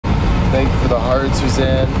Thank you for the heart,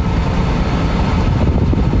 Suzanne.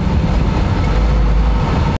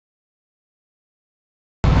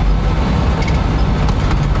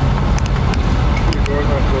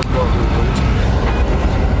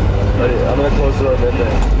 I'm gonna close the door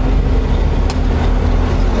midnight.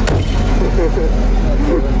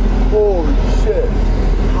 Holy shit.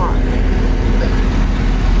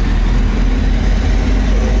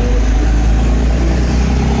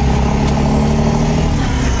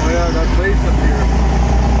 Oh yeah, that place up here.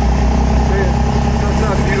 That's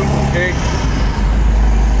that beautiful cake.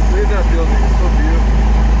 Look at that building, it's so beautiful.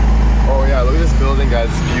 Oh yeah, look at this building, guys.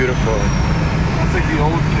 It's beautiful. That's like the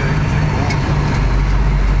old cake.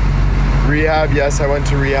 Rehab, yes, I went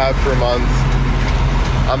to rehab for a month.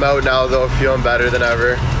 I'm out now though, feeling better than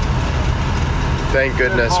ever. Thank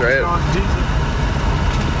goodness, right?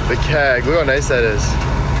 The keg, look how nice that is.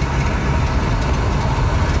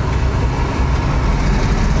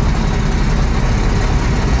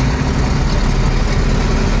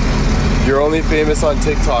 You're only famous on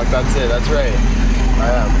TikTok, that's it, that's right.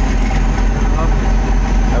 I am.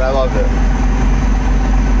 And I love it.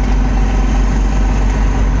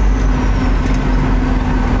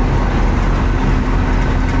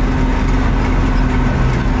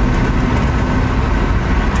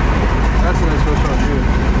 That's a nice restaurant too.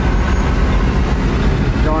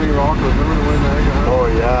 Johnny Rocker, remember the one that guy? Oh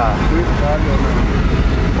yeah. Sweet potato, man.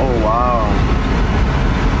 Oh wow.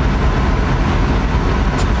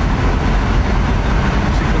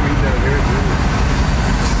 She can eat down here too.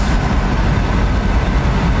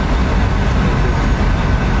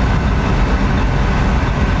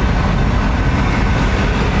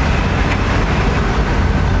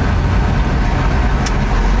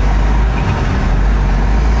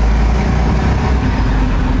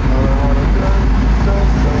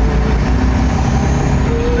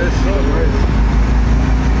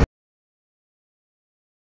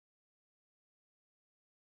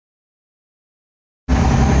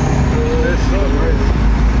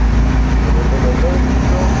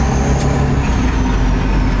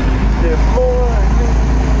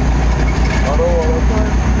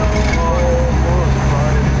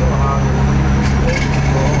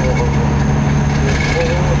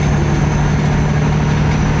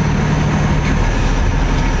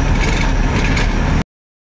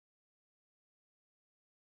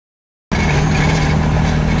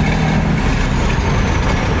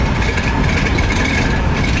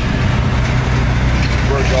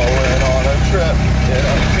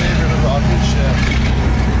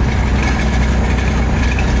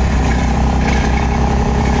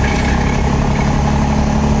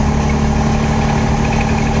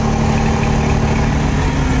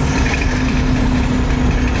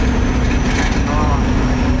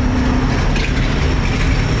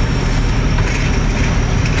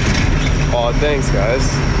 Thanks, guys.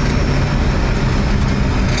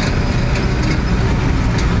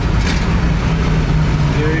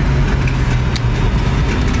 Gary,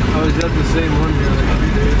 I was at the same one here like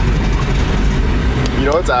 3 days. You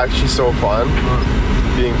know what's actually so fun?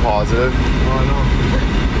 Being positive. Oh, I know.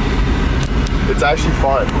 It's actually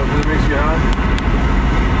fun. What, it makes you happy?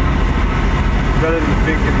 Better than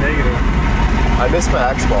thinking negative. I miss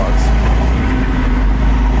my Xbox.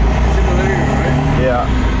 It's in the living room, right? Yeah.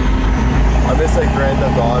 I miss like Grand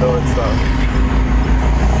Theft Auto and stuff.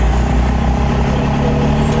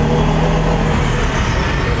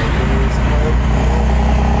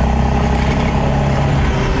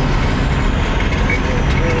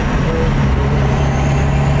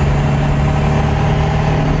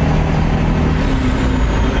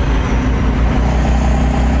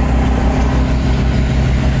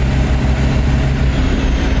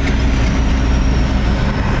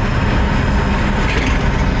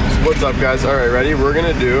 What's up, guys? All right, ready? We're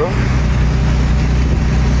gonna do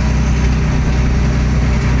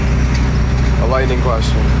a lightning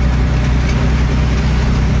question.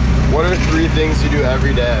 What are 3 things you do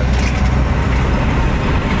every day?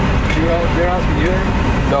 They're asking you?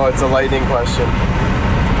 No, it's a lightning question.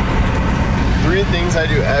 3 things I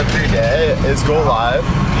do every day is go live.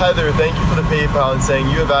 Heather, thank you for the PayPal and saying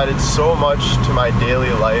you have added so much to my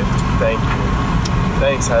daily life. Thank you.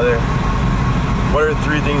 Thanks, Heather. What are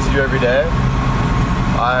 3 things you do every day?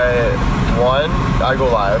 One, I go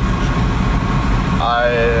live.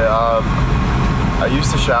 I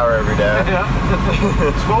used to shower every day. Yeah.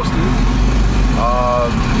 Supposed to.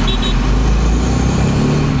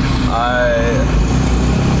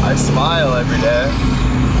 I smile every day.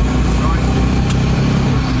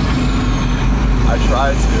 I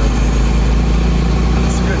try to.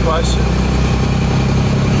 It's a good question.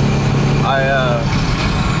 I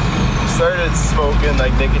started smoking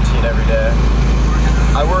like nicotine every day.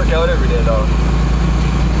 I work out every day though.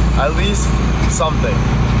 At least something.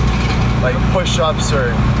 Like push-ups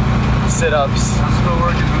or sit-ups. I'm still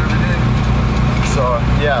working out every day. So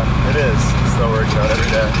yeah, it is. Still working out every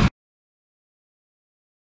day.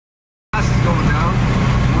 Gas is going down.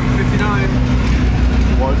 159.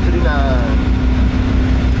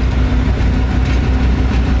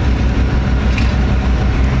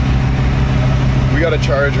 159. We got a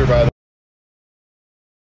charger by the way.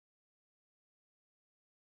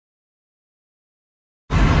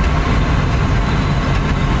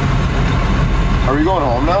 Are we going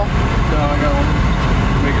home now? No, I got one.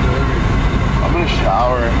 Make it delivery. I'm gonna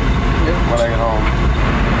shower when I get home.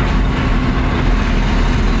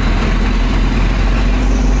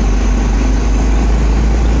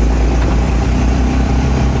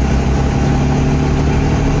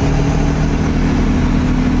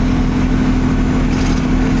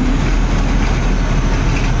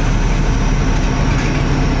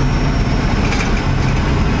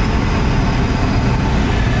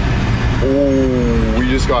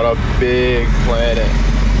 Just got a big planet.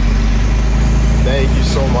 Thank you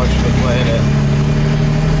so much for the planet.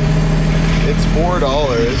 It's $4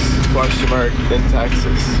 question mark in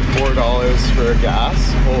Texas. $4 for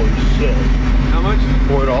gas. Holy shit. How much?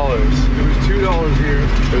 $4. It was $2 here.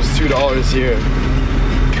 It was $2 here.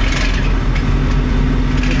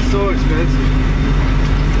 It's so expensive.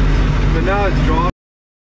 But now it's dropped.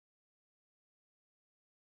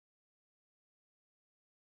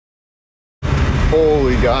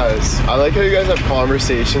 Holy guys. I like how you guys have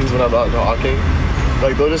conversations when I'm not talking.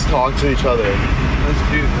 Like they'll just talk to each other. That's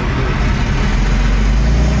cute. That's good.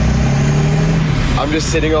 I'm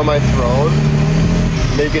just sitting on my throne,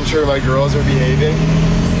 making sure my girls are behaving.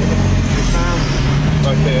 Your family.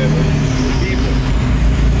 My family. The people.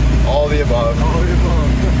 All the above. All the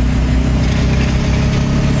above.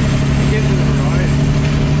 Get to the variety.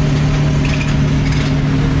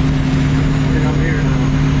 And I'm here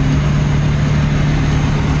now.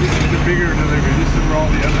 This is the bigger delivery. This is where all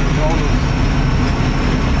the others, all those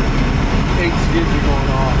 8 skids are going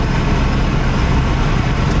off.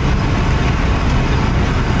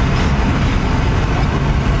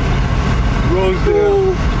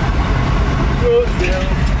 Rosedale. Rosedale.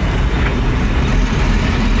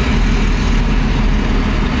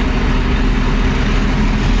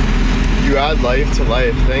 You add life to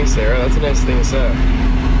life. Thanks, Sarah. That's a nice thing to say.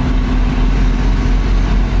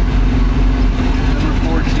 Number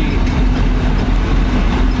 14.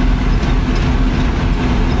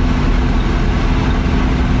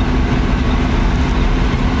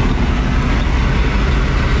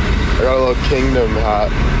 I got a little kingdom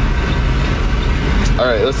hat.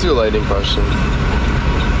 Alright, let's do a lightning question.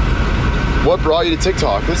 What brought you to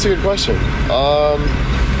TikTok? That's a good question.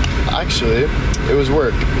 Actually, it was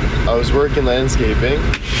work. I was working landscaping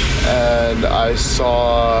and I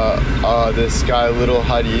saw this guy, Little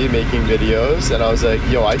Huddy, making videos, and I was like,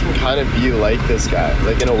 yo, I can kind of be like this guy,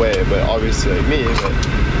 like in a way, but obviously like me, but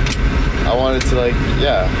I wanted to like,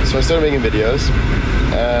 yeah. So I started making videos,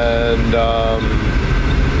 and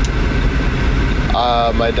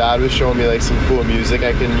my dad was showing me like some cool music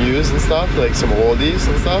I can use and stuff, like some oldies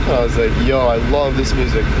and stuff, and I was like, yo, I love this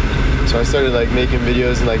music. So I started like making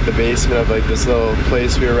videos in like the basement of like this little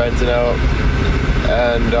place we were renting out,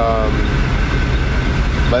 and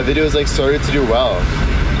my videos like started to do well.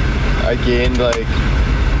 I gained like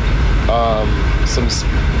some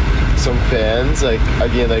fans, like I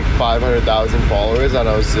gained like 500,000 followers, and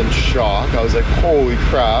I was in shock. I was like, holy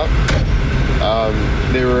crap.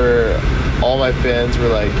 All my fans were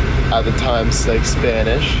like at the time like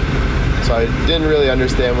Spanish, so I didn't really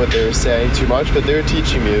understand what they were saying too much, but they were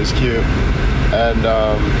teaching me. It was cute. And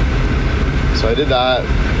so I did that,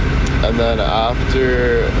 and then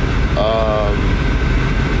after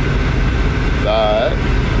that,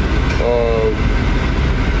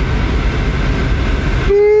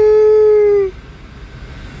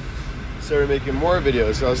 started making more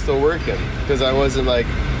videos. So I was still working because I was like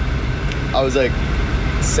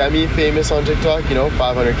semi-famous on TikTok, you know,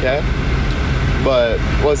 500K, but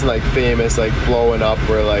wasn't like famous, like blowing up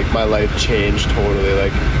where like my life changed totally,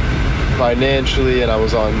 like financially, and I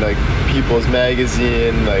was on like People's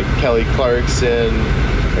Magazine, like Kelly Clarkson,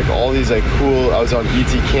 like all these like cool, I was on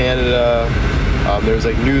ET Canada, there was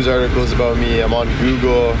like news articles about me, I'm on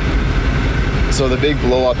Google. So the big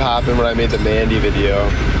blow up happened when I made the Mandy video.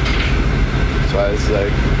 So I was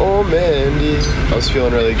like, oh Mandy. I was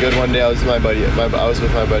feeling really good one day. I was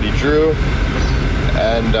with my buddy Drew,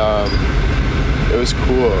 and it was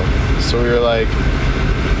cool. So we were like,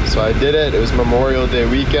 so I did it. It was Memorial Day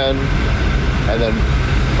weekend, and then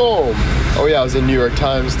boom. Oh yeah, I was in New York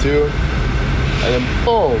Times too. And then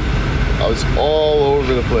boom, I was all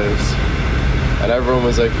over the place. And everyone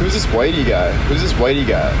was like, who's this whitey guy? Who's this whitey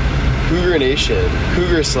guy? Cougar Nation,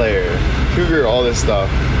 Cougar Slayer, Cougar, all this stuff.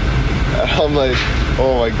 And I'm like,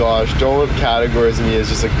 oh my gosh, don't categorize me as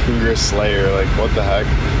just a Cougar Slayer. Like, what the heck?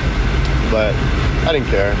 But I didn't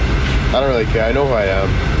care. I don't really care. I know who I am.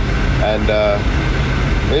 And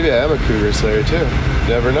maybe I am a Cougar Slayer too. You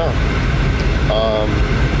never know.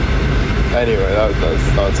 Anyway,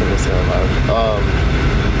 that's not something to say out loud.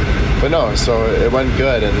 But no, so it went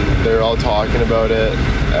good, and they're all talking about it,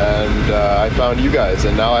 and I found you guys,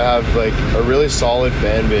 and now I have like a really solid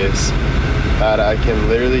fan base that I can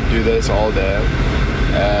literally do this all day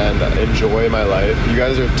and enjoy my life. You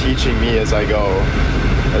guys are teaching me as I go,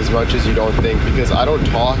 as much as you don't think, because I don't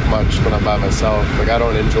talk much when I'm by myself. Like, I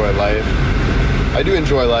don't enjoy life. I do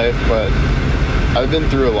enjoy life, but I've been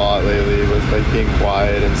through a lot lately with like being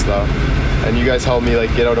quiet and stuff, and you guys help me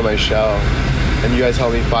like get out of my shell, and you guys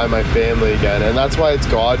help me find my family again, and that's why it's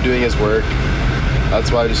God doing his work.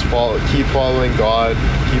 That's why I just keep following God,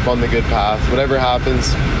 keep on the good path. Whatever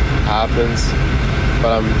happens, happens,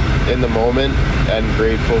 but I'm in the moment and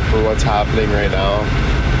grateful for what's happening right now,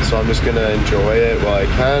 so I'm just gonna enjoy it while I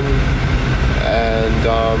can,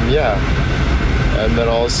 and yeah, and then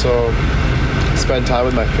also spend time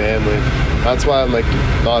with my family. That's why I'm like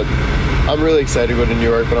I'm really excited to go to New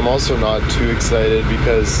York, but I'm also not too excited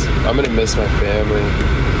because I'm gonna miss my family.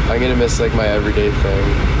 I'm gonna miss like my everyday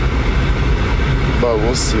thing. But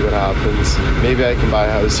we'll see what happens. Maybe I can buy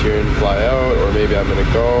a house here and fly out, or maybe I'm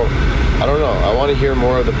gonna go. I don't know. I want to hear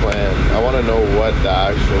more of the plan. I want to know what the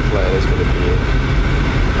actual plan is gonna be.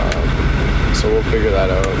 So we'll figure that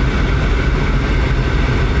out.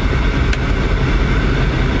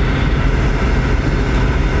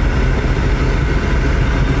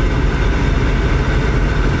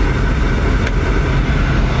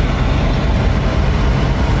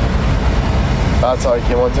 That's how I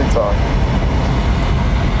came on TikTok.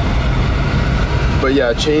 But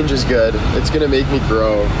yeah, change is good. It's gonna make me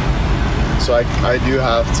grow. So I do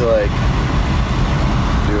have to like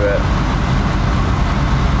do it.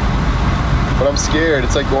 But I'm scared.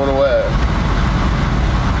 It's like going away.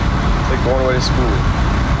 It's like going away to school.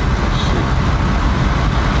 Shoot.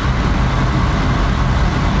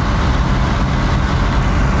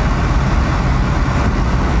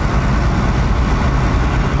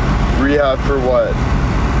 Rehab for what?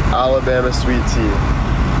 Alabama sweet tea.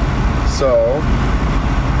 So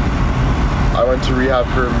I went to rehab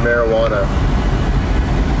for marijuana.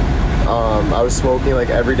 I was smoking like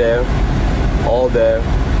every day, all day,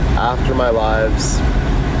 after my lives,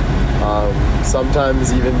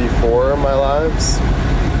 sometimes even before my lives.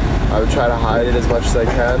 I would try to hide it as much as I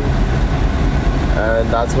can, and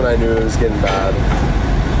that's when I knew it was getting bad.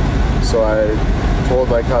 So I told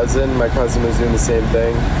my cousin was doing the same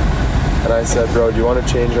thing, and I said, bro, do you want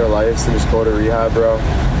to change our lives and just go to rehab, bro?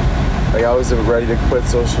 Like, I was ready to quit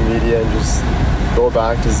social media and just go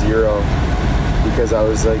back to zero, because I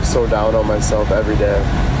was like so down on myself every day.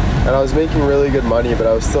 And I was making really good money, but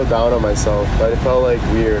I was still down on myself. I felt like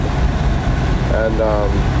weird. And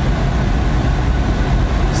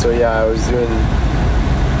so yeah, I was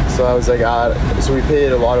like, so we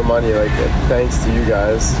paid a lot of money, like thanks to you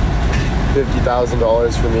guys,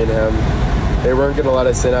 $50,000 for me and him. They weren't gonna let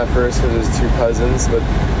us in at first because it was two cousins, but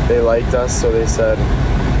they liked us, so they said,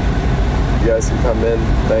 you guys can come in,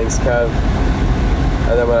 thanks Kev.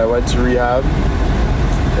 And then when I went to rehab,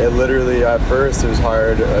 it literally, at first it was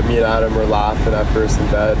hard. Me and Adam were laughing at first in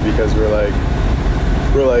bed because we're like,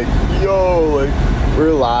 yo, like,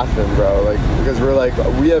 we're laughing, bro, like, because we're like,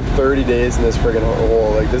 we have 30 days in this friggin'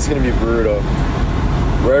 hole, like, this is gonna be brutal.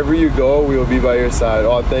 Wherever you go, we will be by your side.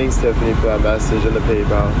 Oh, thanks Tiffany for that message and the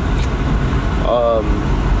PayPal.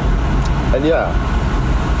 And yeah,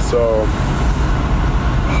 so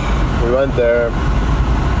we went there.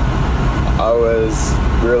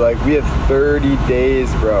 We were like, we have 30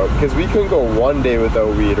 days, bro, because we couldn't go one day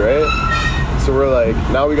without weed, right? So we're like,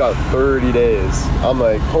 now we got 30 days. I'm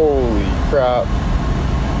like, holy crap.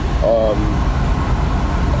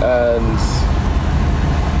 And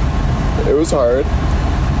it was hard,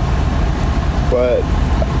 but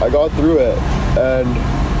I got through it, and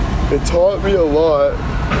it taught me a lot.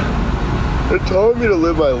 It taught me to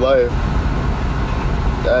live my life,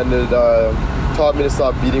 and it taught me to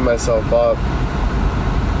stop beating myself up.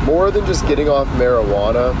 More than just getting off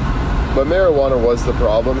marijuana, but marijuana was the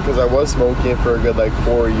problem, because I was smoking it for a good like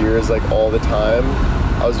 4 years, like all the time.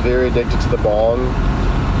 I was very addicted to the bong.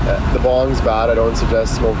 The bong's bad. I don't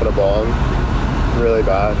suggest smoking a bong. Really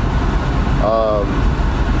bad.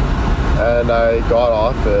 and I got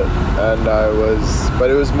off it, and but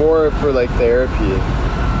it was more for like therapy.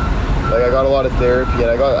 Like I got a lot of therapy,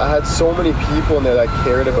 and I had so many people in there that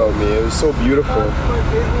cared about me. It was so beautiful.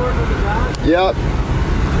 Yep.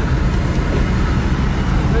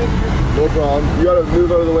 No problem. You gotta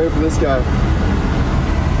move out of the way for this guy.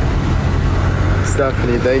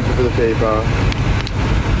 Stephanie, thank you for the PayPal.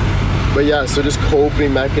 But yeah, so just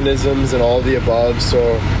coping mechanisms and all the above.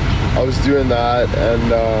 So I was doing that,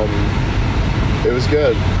 and it was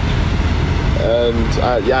good.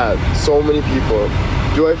 And yeah, so many people.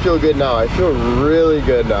 Do I feel good now? I feel really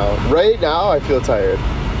good now. Right now, I feel tired.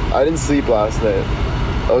 I didn't sleep last night.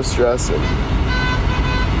 I was stressing.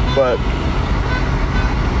 But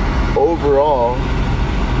overall,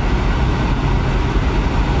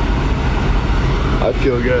 I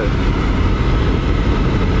feel good.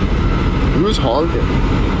 Who's honking?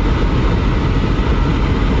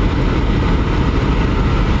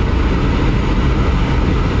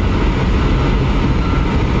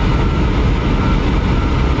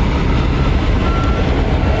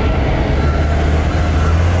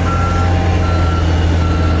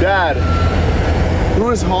 Dad, who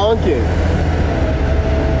is honking?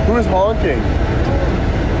 Who is honking?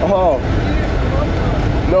 Oh,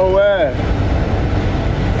 no way.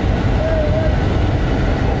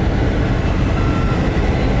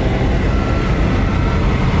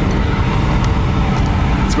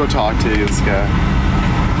 Let's go talk to this guy.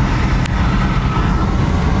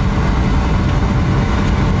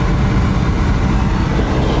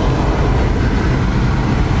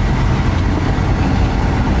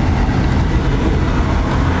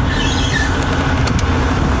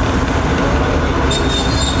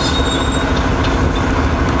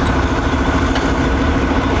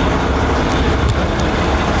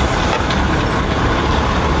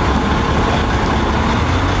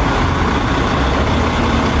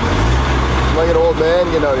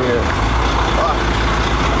 Man, get out of here. Ah.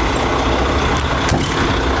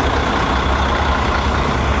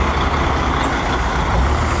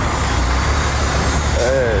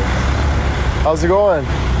 Hey. How's it going?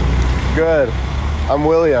 Good. I'm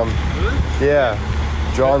William. Really? Yeah.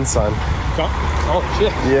 John's son. Oh,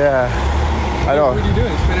 shit. Yeah. I know. What are you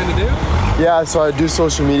doing? Spending the day? Yeah, so I do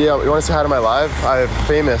social media. You want to say hi to my live? I'm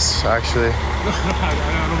famous, actually. I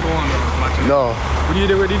don't go on much. No. What do you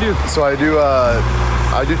do? What do you do? So I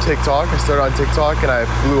do TikTok. I started on TikTok and I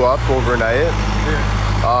blew up overnight.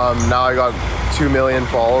 Yeah. Now I got 2 million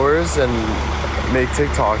followers and make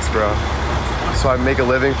TikToks, bro. So I make a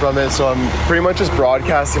living from it. So I'm pretty much just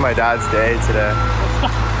broadcasting my dad's day today.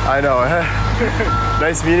 I know, eh?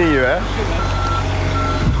 Nice meeting you, eh?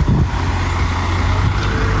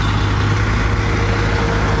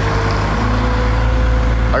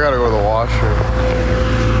 I gotta go to the washroom.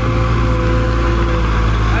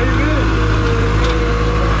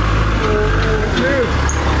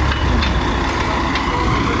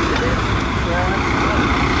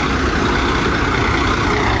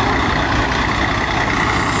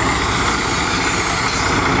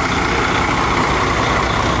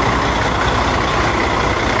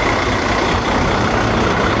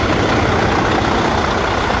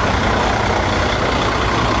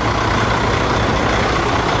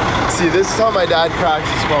 See, this is how my dad cracks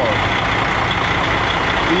his phone.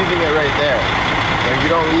 Leaving it right there. Like, you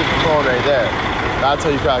don't leave the phone right there. That's how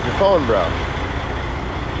you crack your phone, bro.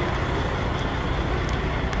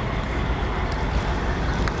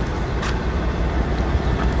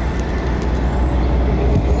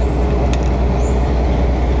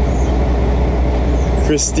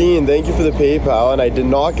 Christine, thank you for the PayPal, and I did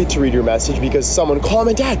not get to read your message because someone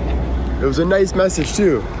commented. It was a nice message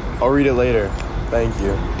too. I'll read it later. Thank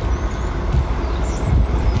you.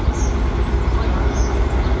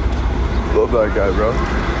 Love that guy, bro.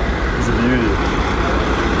 He's a beauty.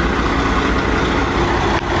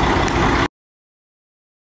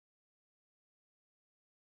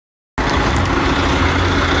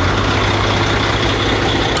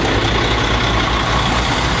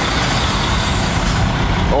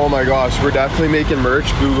 Oh my gosh, we're definitely making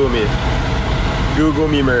merch. Google me. Google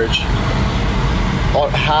me merch. Oh,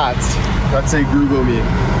 hats. Let's say Google me.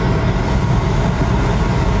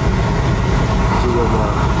 Google moi.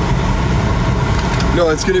 No,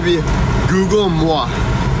 it's gonna be Google moi.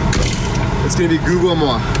 It's gonna be Google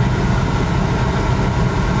moi.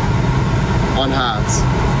 On hats.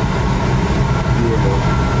 Google moi.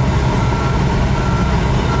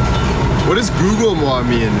 What does Google moi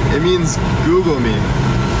mean? It means Google me.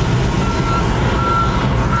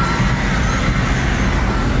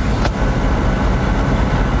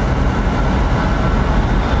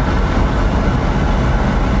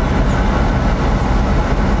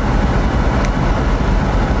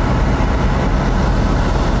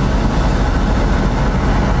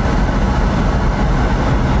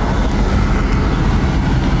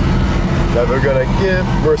 We're gonna give,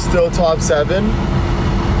 we're still top 7.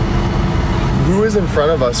 Who is in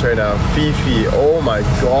front of us right now? Fifi, oh my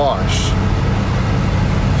gosh.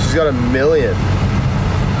 She's got 1 million.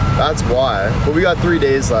 That's why. But we got 3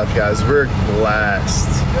 days left, guys. We're blessed.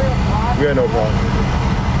 We got no problem.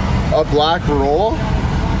 A black roll?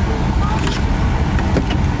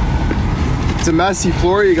 It's a messy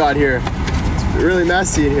floor you got here. It's really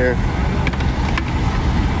messy in here.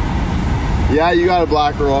 Yeah, you got a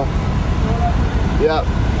black roll. Yep.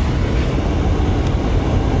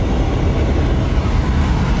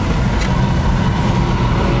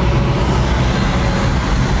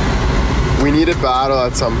 We need a battle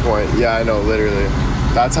at some point. Yeah, I know, literally.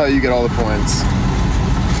 That's how you get all the points.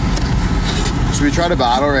 Should we try to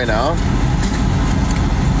battle right now?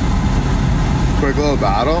 Quick little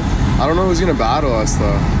battle? I don't know who's gonna battle us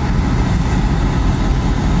though.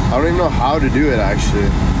 I don't even know how to do it actually.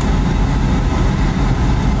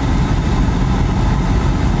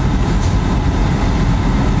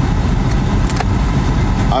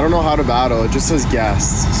 I don't know how to battle. It just says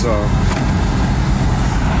guests, so.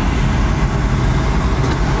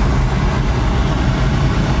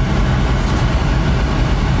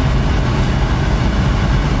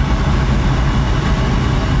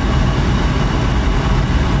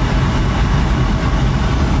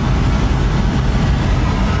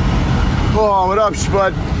 Oh, what up,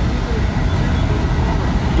 Spud?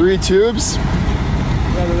 3 tubes?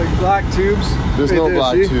 Yeah, they're like black tubes. There's Right no there,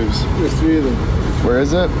 black see? tubes. There's 3 of them. Where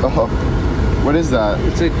is it? Oh, what is that?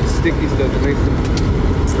 It's like sticky stuff that makes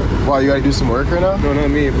them. Wow, you gotta do some work right now? No, not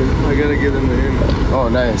me, but I gotta give them to him. Oh,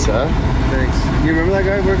 nice, huh? Thanks. You remember that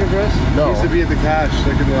guy working for us? No. He used to be at the cash,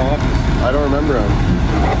 like in the office. I don't remember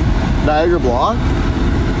him. Niagara Block?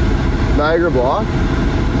 Niagara Block?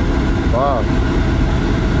 Wow.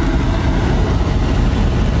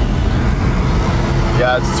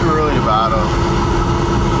 Yeah, it's too early to battle.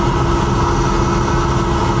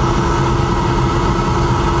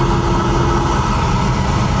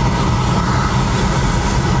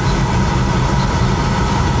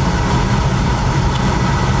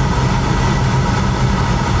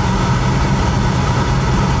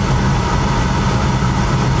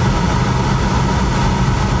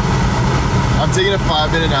 I'm taking a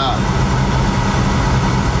 5-minute nap.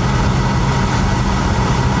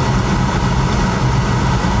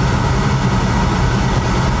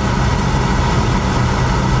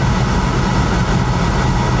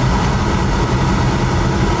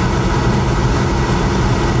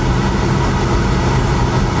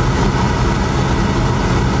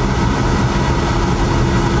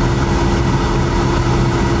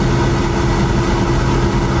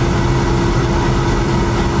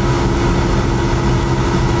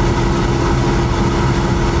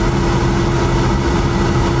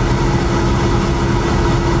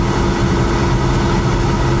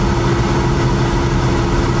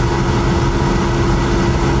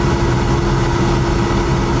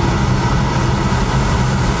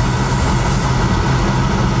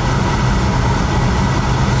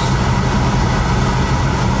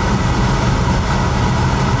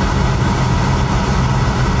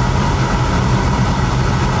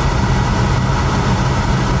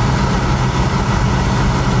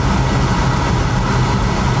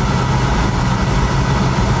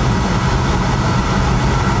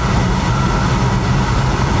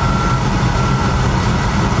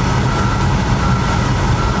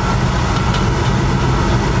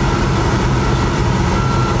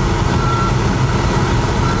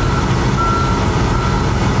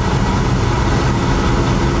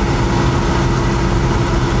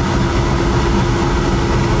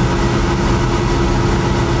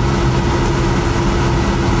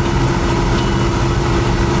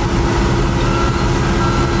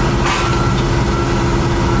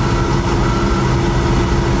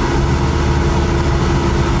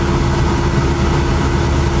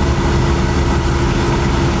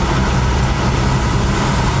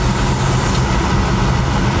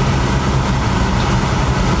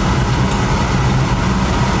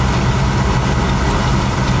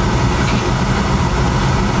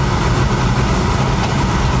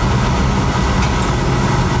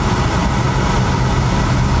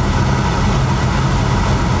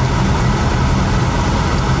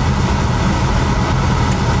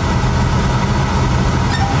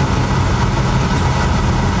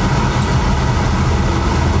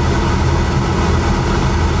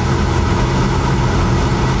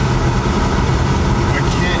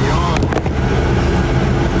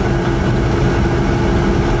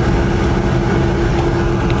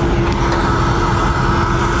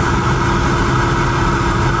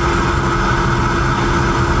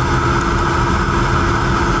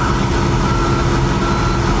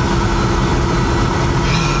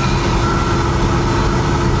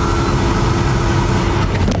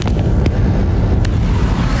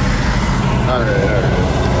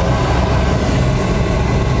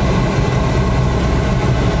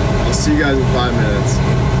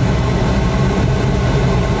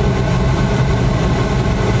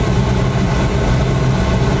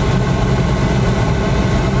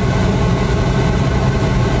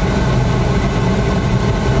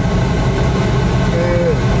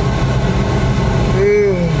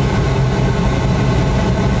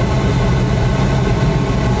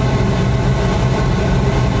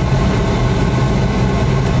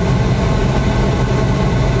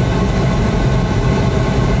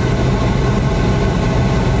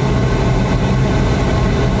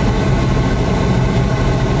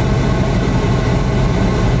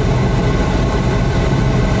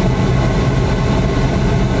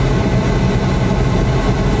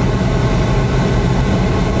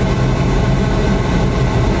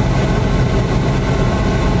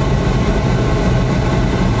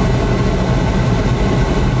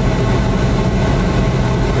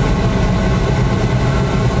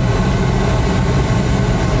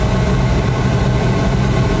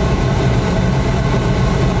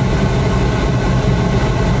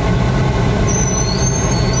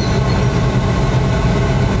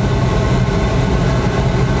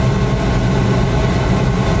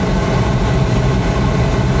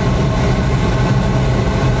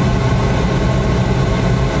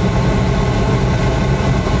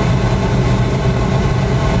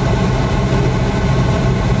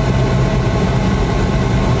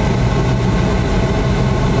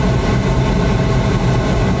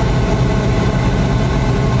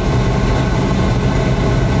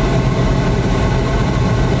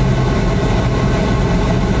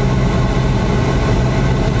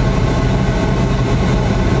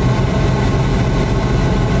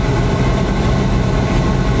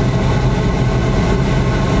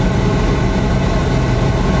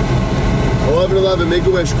 11-11, make a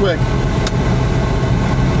wish, quick.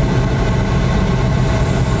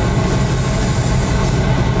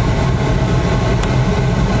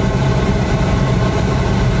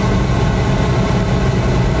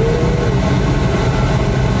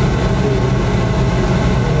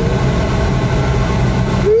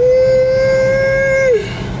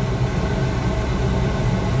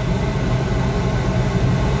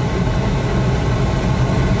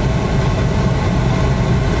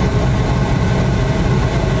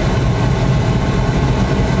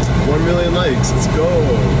 Let's go.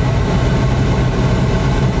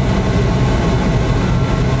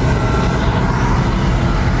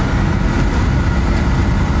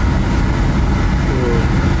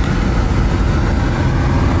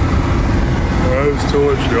 That was too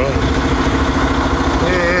much fun.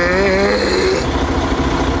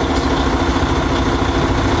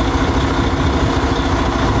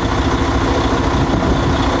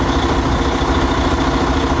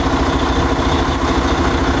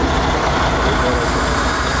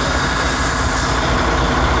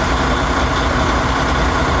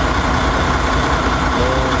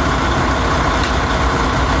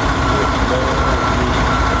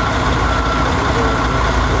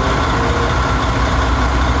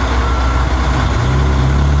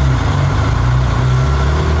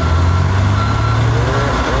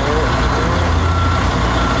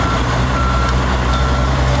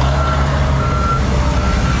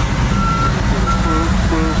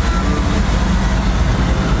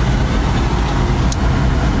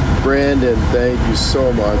 Brandon, thank you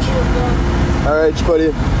so much. All right, buddy.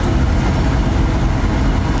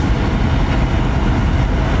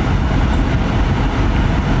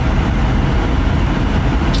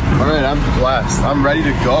 All right, I'm blessed. I'm ready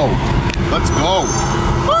to go. Let's go.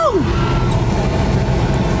 Woo!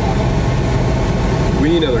 We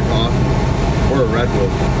need another coffee or a Red Bull.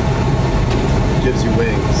 Gives you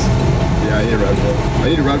wings. Yeah, I need a Red Bull. I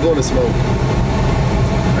need a Red Bull and a smoke.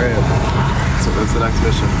 All right. So that's the next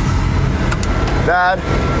mission. Dad,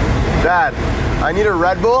 I need a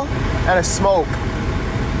Red Bull and a smoke.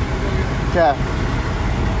 Okay.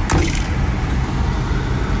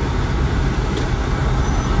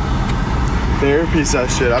 Therapy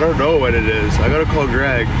session. I don't know what it is. I gotta call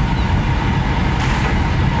Greg.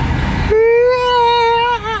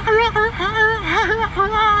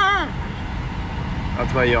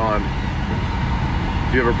 That's my yawn.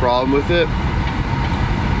 Do you have a problem with it?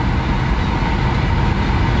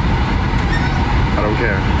 I don't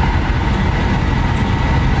care.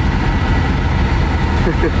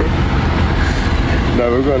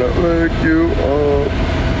 Never gonna wake you up.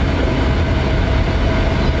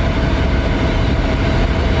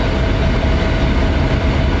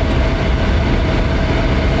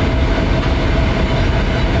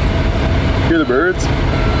 Hear the birds?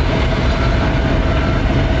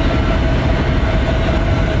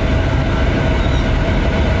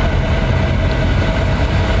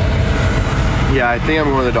 Yeah, I think I'm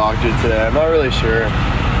going to the doctor today. I'm not really sure.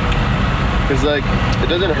 Cause like, it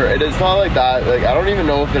doesn't hurt. It's not like that. Like, I don't even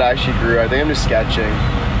know if it actually grew. I think I'm just sketching.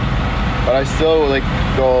 But I still like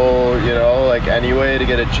go, you know, like anyway to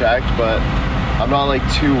get it checked. But I'm not like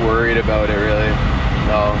too worried about it really.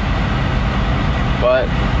 No. But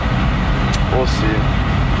we'll see.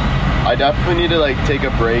 I definitely need to like take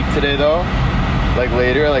a break today though. Like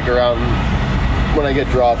later, like around when I get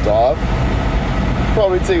dropped off.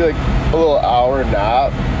 Probably take like a little hour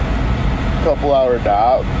nap, couple hour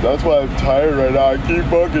nap. That's why I'm tired right now. I keep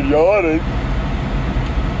fucking yawning.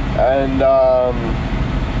 And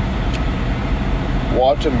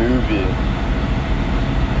watch a movie.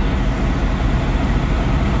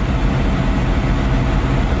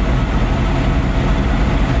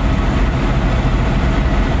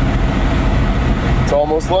 It's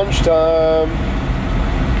almost lunchtime.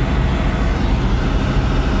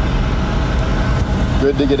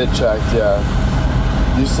 Good to get it checked, yeah.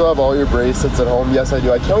 Do you still have all your bracelets at home? Yes, I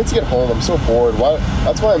do. I can't wait to get home. I'm so bored. Why?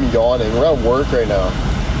 That's why I'm yawning. We're at work right now.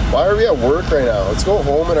 Why are we at work right now? Let's go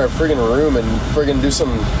home in our friggin' room and friggin' do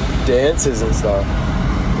some dances and stuff.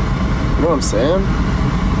 You know what I'm saying?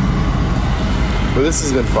 But this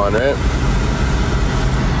has been fun, right?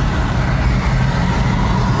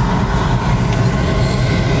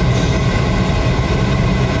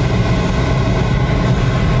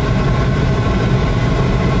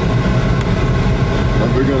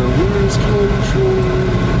 We're gonna lose control.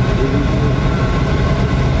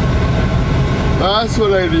 That's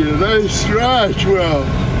what I need, a nice stretch, well.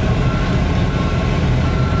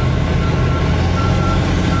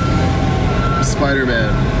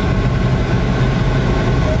 Spider-Man.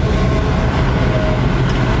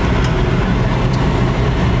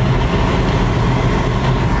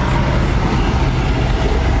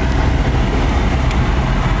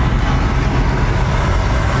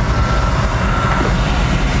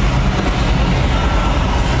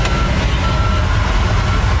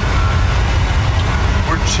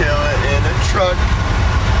 chillin' in a truck,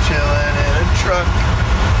 chillin' in a truck.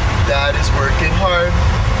 Dad is working hard,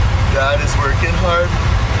 Dad is working hard.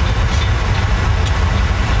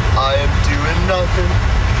 I am doing nothing,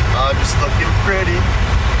 I'm just looking pretty,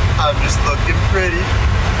 I'm just looking pretty.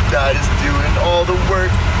 Dad is doing all the work,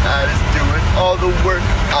 Dad is doing all the work.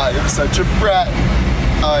 I am such a brat,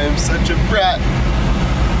 I am such a brat.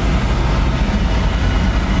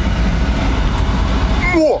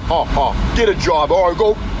 Get a job, alright,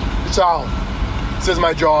 go south. This is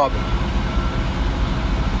my job.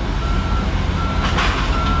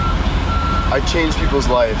 I change people's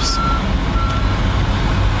lives.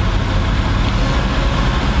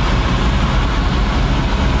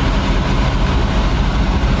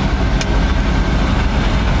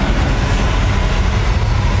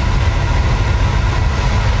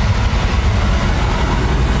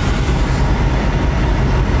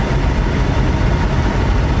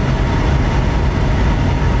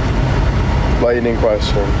 Lightning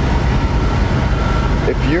question.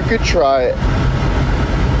 If you could try...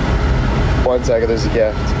 One second, there's a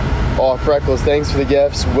gift. Oh, Freckles, thanks for the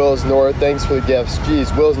gifts. Wills North, thanks for the gifts.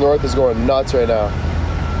 Jeez, Wills North is going nuts right now.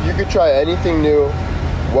 If you could try anything new,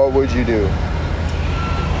 what would you do?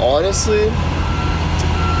 Honestly,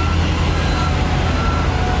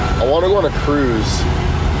 I want to go on a cruise.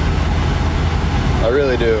 I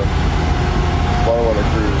really do. I want to go on a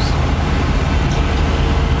cruise.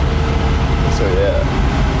 So yeah,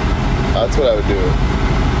 that's what I would do.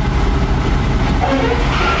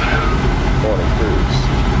 Go on a cruise.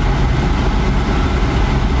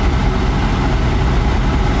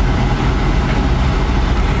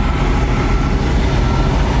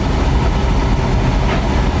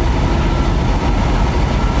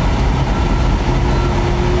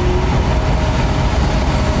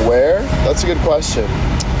 Where? That's a good question.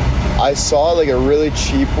 I saw like a really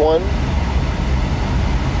cheap one.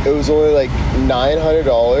 It was only like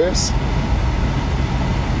 $900.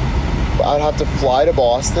 I'd have to fly to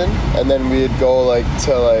Boston and then we'd go like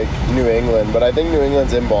to like New England, but I think New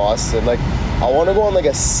England's in Boston. Like I want to go on like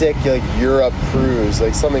a sick like Europe cruise,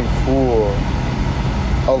 like something cool.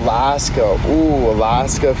 Alaska, ooh,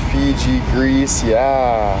 Alaska, Fiji, Greece,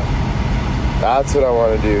 yeah. That's what I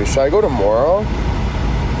want to do. Should I go tomorrow?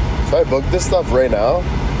 Should I book this stuff right now?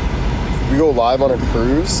 We go live on a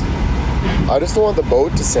cruise? I just don't want the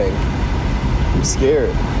boat to sink. I'm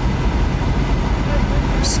scared.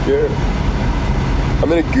 I'm scared.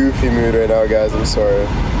 I'm in a goofy mood right now, guys. I'm sorry.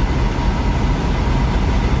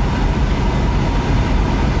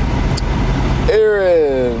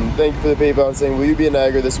 Aaron, thank you for the PayPal and saying, will you be in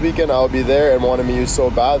Niagara this weekend? I'll be there and want to meet you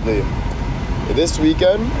so badly. This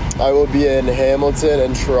weekend, I will be in Hamilton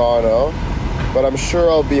and Toronto, but I'm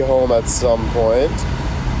sure I'll be home at some point.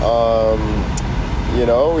 You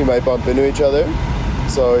know, we might bump into each other.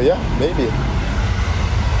 So yeah, maybe.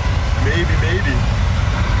 Maybe.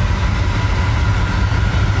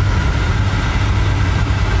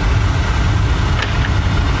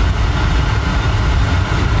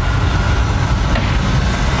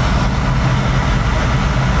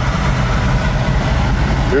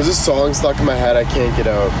 There's a song stuck in my head I can't get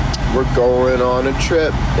out. We're going on a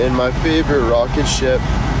trip in my favorite rocket ship,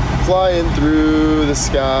 flying through the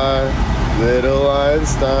sky. Little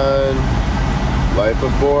Einstein, life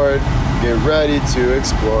aboard, get ready to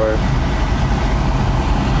explore.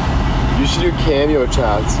 You should do Cameo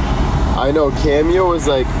chats. I know, Cameo was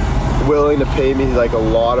like willing to pay me like a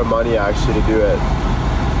lot of money actually to do it.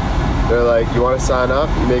 They're like, you want to sign up?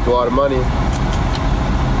 You make a lot of money.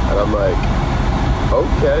 And I'm like,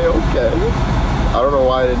 okay. I don't know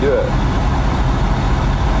why I didn't do it.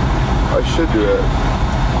 I should do it.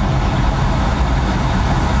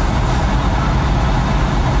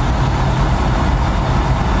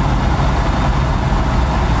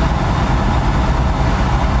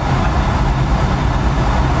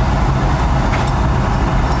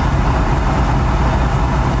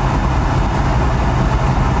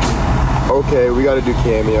 Okay, we gotta do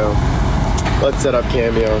Cameo. Let's set up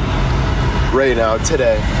Cameo right now,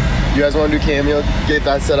 today. You guys wanna do Cameo? Get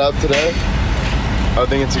that set up today? I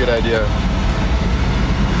think it's a good idea.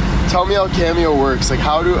 Tell me how Cameo works. Like,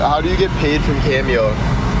 how do you get paid from Cameo?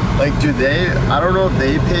 Like, do they, I don't know if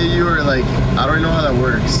they pay you or like, I don't know how that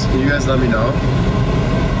works. Can you guys let me know?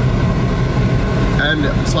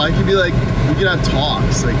 And so I could be like, we can have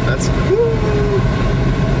talks. Like, that's cool.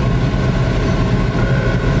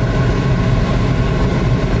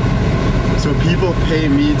 So people pay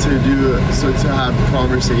me to have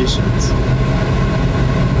conversations.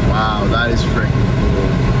 Wow, that is freaking cool.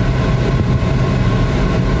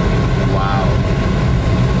 Wow.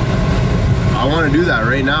 I want to do that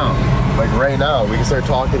right now. Like right now, we can start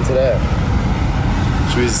talking today.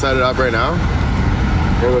 Should we set it up right now?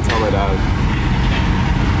 I'm gonna go tell my dad.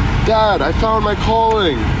 Dad, I found my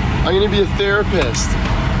calling. I'm gonna be a therapist.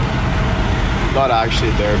 Not actually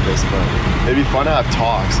a therapist, but it'd be fun to have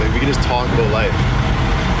talks. Like we can just talk about life,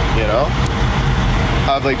 you know?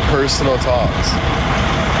 Have like personal talks.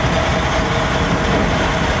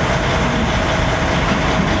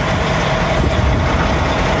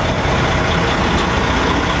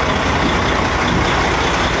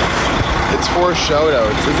 It's for shout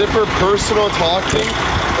outs. Is it for personal talking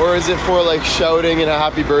or is it for like shouting and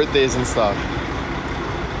happy birthdays and stuff?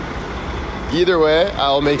 Either way,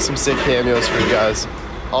 I'll make some sick cameos for you guys.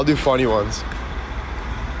 I'll do funny ones.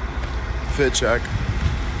 Fit check.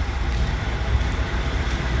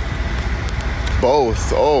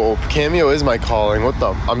 Both. Oh, cameo is my calling. What the?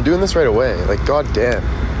 I'm doing this right away. Like, god damn.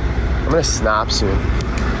 I'm gonna snap soon.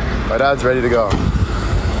 My dad's ready to go.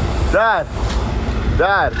 Dad!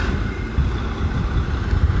 Dad!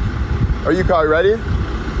 Are you ready?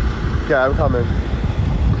 Okay, I'm coming.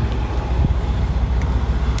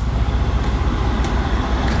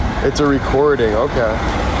 It's a recording, okay.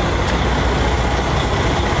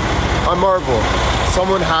 I marvel.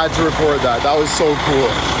 Someone had to record that. That was so cool.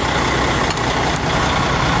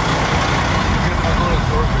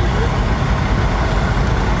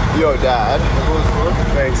 Yo, Dad.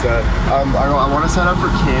 Thanks, Dad. I want to sign up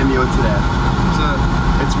for Cameo today. What's that?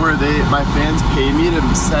 It's where my fans pay me to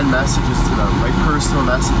send messages to them, like personal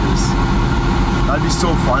messages. That'd be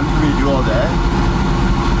so fun for me to do all day.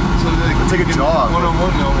 So it's like a job.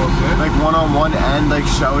 One-on-one almost, eh? Like one-on-one and like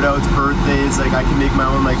shout-outs, birthdays, like I can make my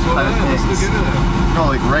own like so kind of things. Let's look into that. No,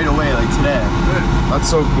 like right away, like today. Good. That's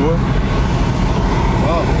so cool.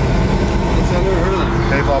 Wow. I've never heard of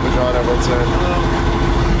that. Hey, Papa John, everyone's saying.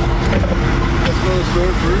 Let's go to the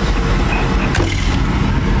store first.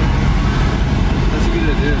 That's a good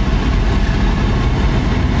idea.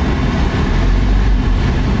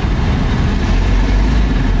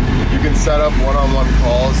 You can set up one-on-one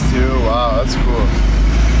calls too. Wow, that's cool.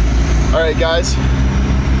 All right, guys,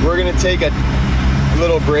 we're gonna take a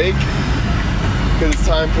little break because it's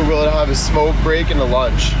time for Will to have a smoke break and a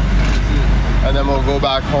lunch, and then we'll go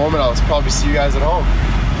back home and I'll probably see you guys at home.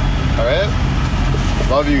 All right?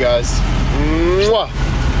 Love you guys. Mwah!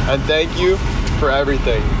 And thank you for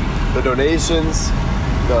everything. The donations,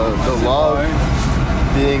 the love,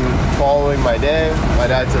 following my day. My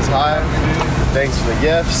dad says hi. Thanks for the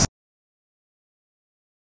gifts.